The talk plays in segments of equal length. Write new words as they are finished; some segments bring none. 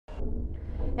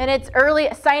In its early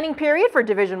signing period for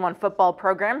Division I football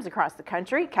programs across the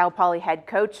country, Cal Poly head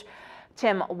coach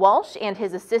Tim Walsh and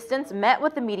his assistants met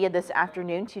with the media this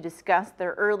afternoon to discuss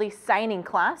their early signing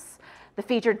class. The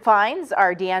featured finds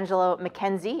are D'Angelo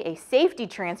McKenzie, a safety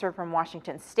transfer from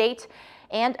Washington State,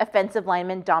 and offensive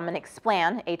lineman Dominic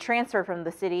Splan, a transfer from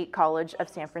the City College of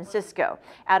San Francisco.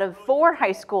 Out of 4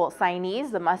 high school signees,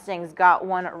 the Mustangs got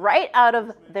one right out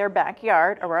of their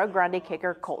backyard, Aurora Grande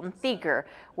kicker Colton Thieker.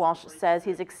 Walsh says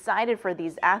he's excited for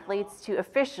these athletes to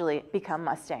officially become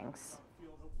Mustangs.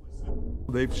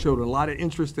 They've showed a lot of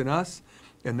interest in us,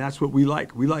 and that's what we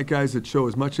like. We like guys that show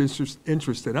as much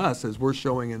interest in us as we're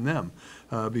showing in them,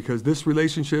 because this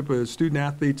relationship of student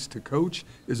athletes to coach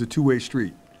is a two-way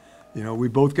street. You know, we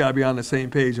both got to be on the same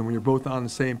page, and when you're both on the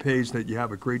same page, that you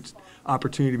have a great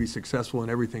opportunity to be successful in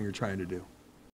everything you're trying to do.